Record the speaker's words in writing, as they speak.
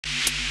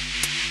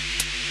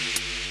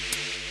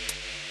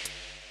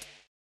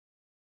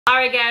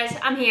Alright guys,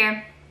 I'm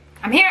here.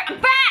 I'm back!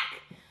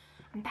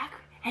 I'm back,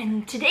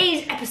 and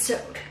today's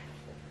episode,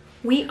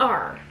 we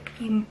are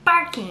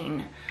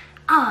embarking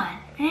on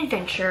an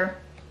adventure.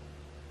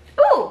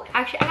 Ooh,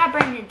 actually I gotta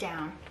bring it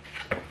down.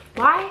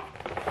 Why?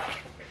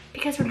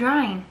 Because we're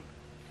drawing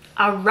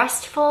a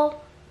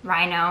restful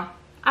rhino.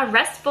 A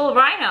restful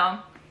rhino.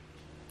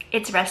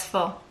 It's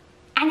restful,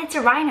 and it's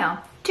a rhino.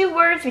 Two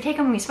words, we take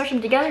them and we smush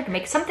them together to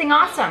make something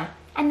awesome.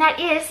 And that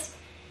is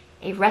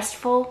a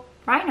restful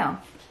rhino.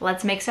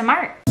 Let's make some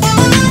art.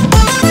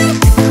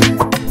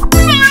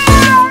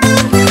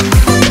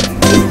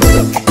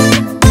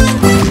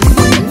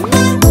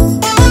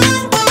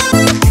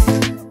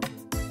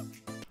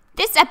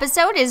 This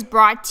episode is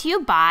brought to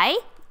you by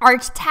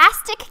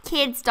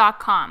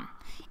artastickids.com.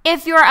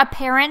 If you're a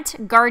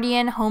parent,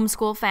 guardian,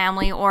 homeschool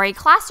family, or a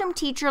classroom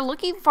teacher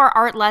looking for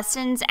art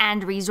lessons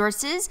and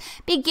resources,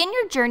 begin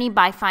your journey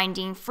by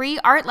finding free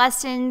art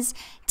lessons,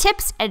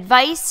 tips,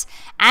 advice,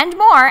 and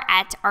more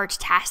at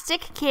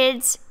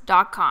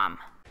artastickids.com.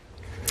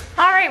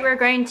 All right, we're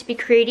going to be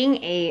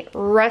creating a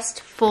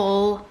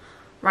restful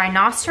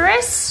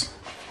rhinoceros,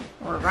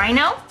 or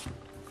rhino.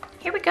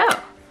 Here we go.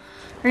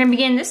 We're gonna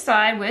begin this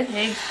side with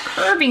a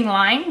curving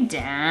line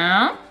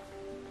down.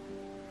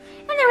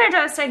 And then we're gonna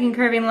draw a second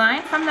curving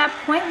line. From that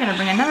point, we're gonna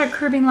bring another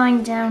curving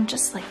line down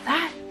just like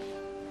that.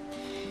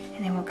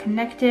 And then we'll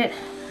connect it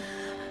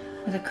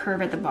with a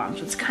curve at the bottom.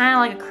 So it's kind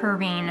of like a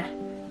curving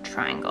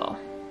triangle.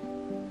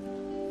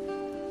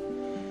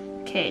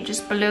 Okay,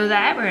 just below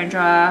that, we're gonna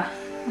draw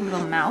a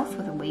little mouth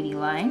with a wavy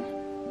line.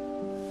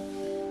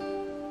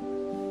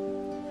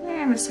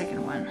 And the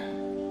second one.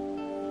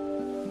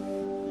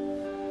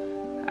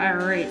 All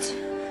right,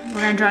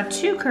 we're gonna draw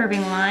two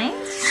curving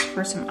lines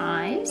for some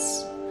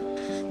eyes.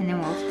 And then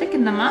we'll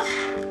thicken them up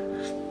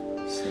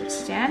so they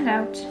stand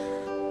out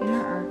in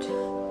our art.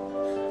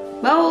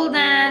 Bold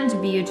and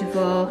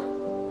beautiful.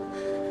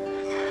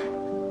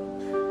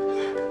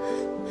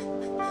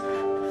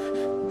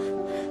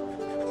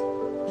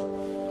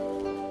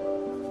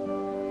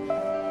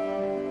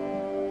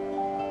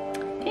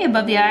 Okay,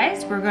 above the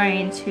eyes, we're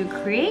going to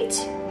create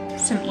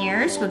some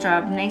ears. We'll draw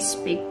a nice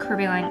big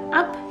curvy line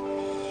up.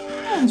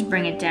 Let's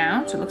bring it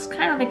down so it looks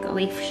kind of like a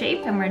leaf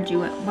shape, and we're gonna do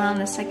one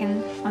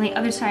on the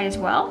other side as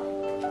well.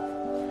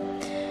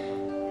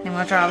 Then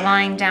we'll draw a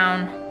line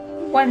down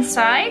one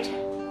side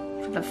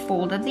for the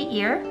fold of the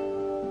ear.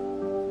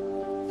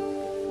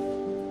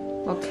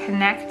 We'll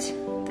connect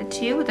the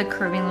two with a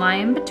curving line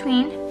in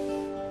between,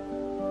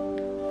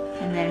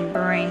 and then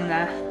bring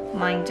the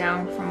line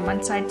down from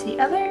one side to the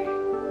other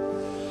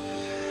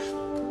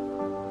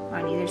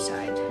on either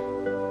side.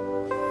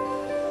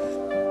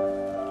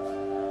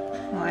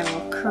 We'll have a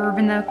little curve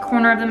in the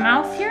corner of the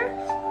mouth here,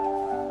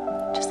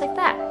 just like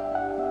that.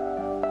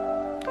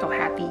 Look how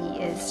happy he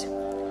is.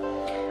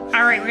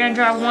 All right, we're gonna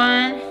draw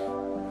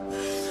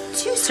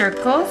two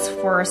circles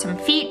for some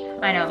feet.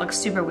 I know, it looks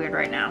super weird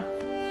right now.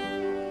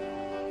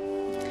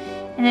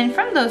 And then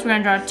from those, we're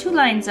gonna draw two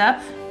lines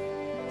up,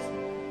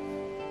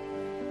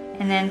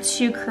 and then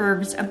two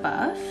curves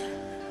above.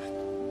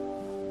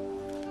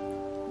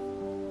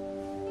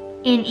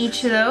 In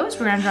each of those,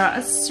 we're gonna draw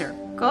a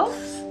circle.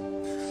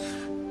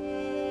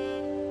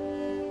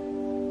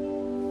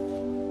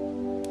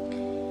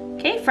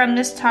 Okay, from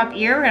this top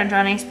ear, we're gonna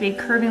draw a nice big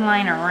curving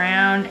line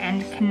around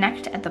and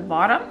connect at the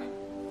bottom.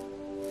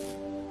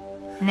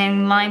 And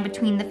then line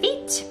between the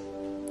feet.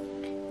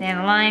 Then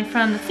a line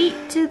from the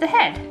feet to the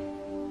head.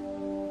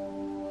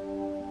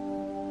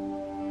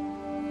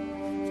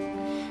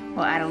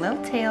 We'll add a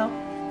little tail,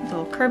 a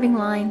little curving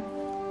line.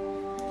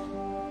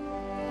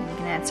 And we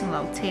can add some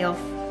little tail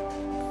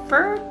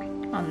fur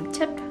on the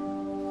tip.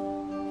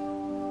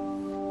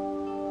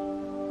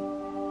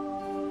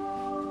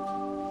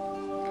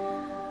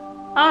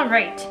 All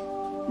right,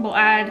 we'll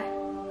add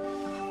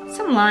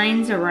some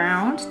lines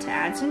around to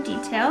add some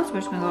details.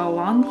 We're just gonna go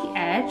along the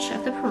edge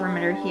of the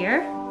perimeter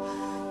here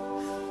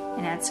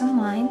and add some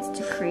lines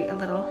to create a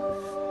little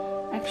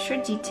extra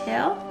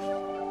detail.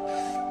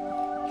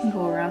 You can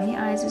go around the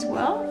eyes as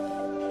well.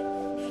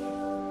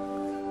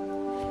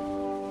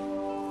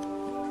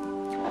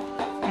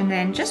 And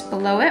then just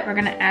below it, we're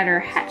gonna add our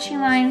hatching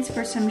lines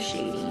for some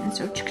shading.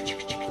 So get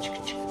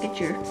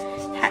your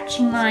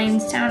hatching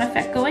line sound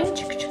effect going.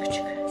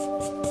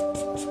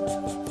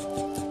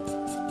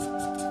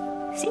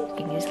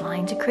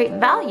 To create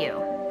value.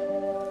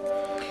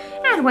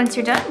 And once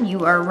you're done,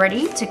 you are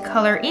ready to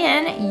color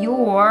in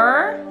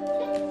your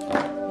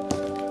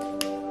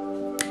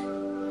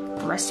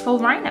restful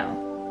rhino.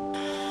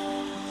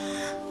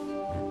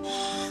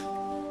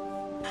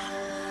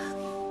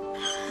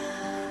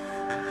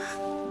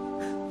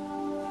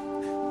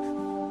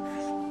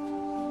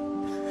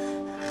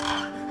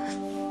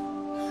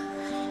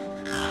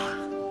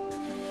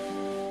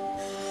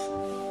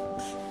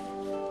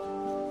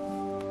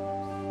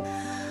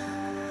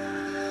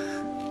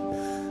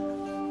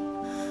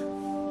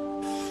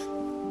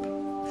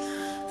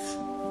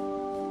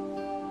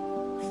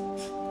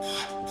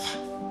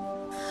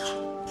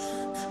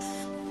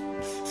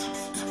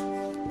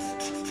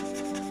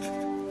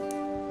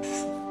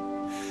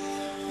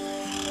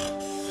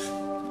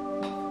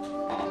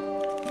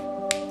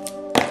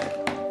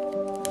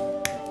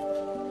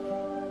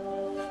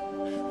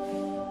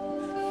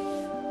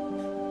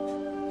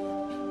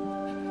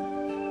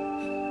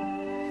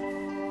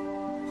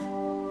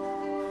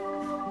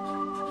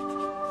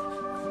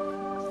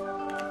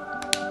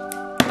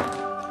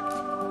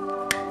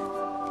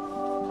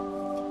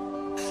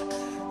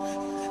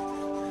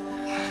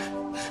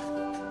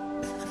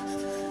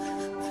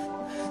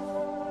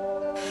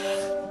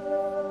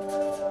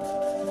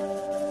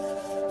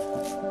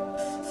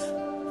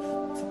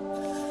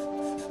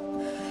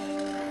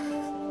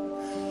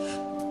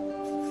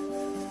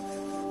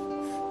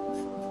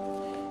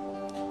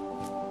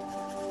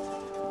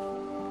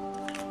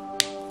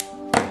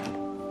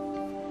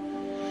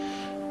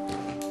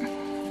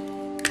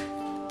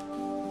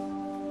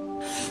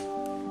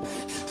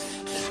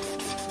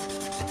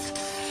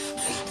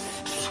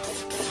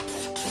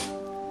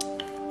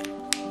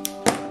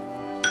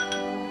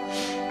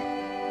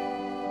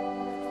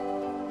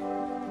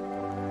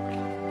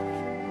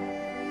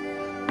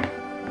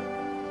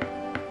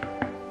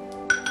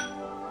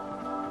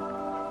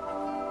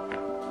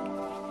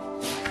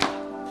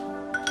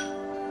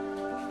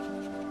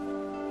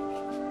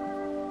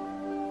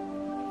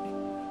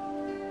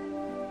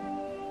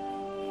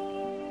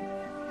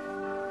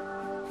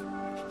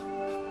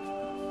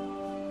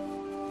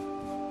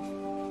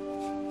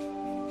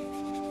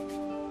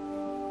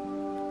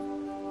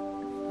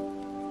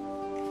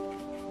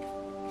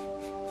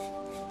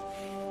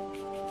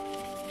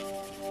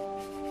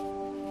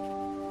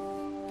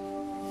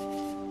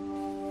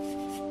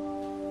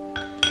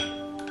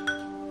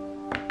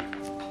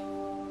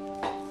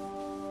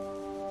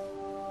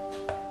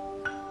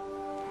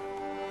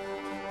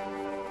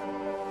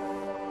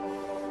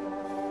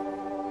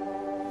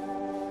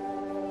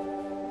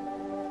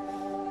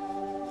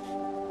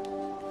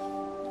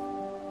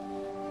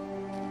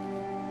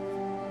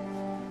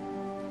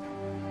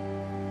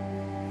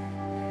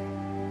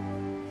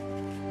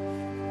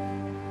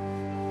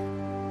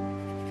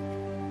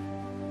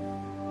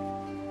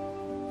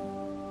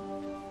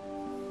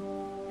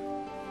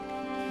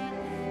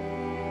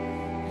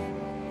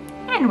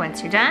 And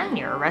once you're done,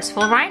 your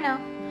Restful Rhino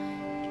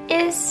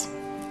is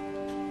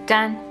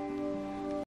done.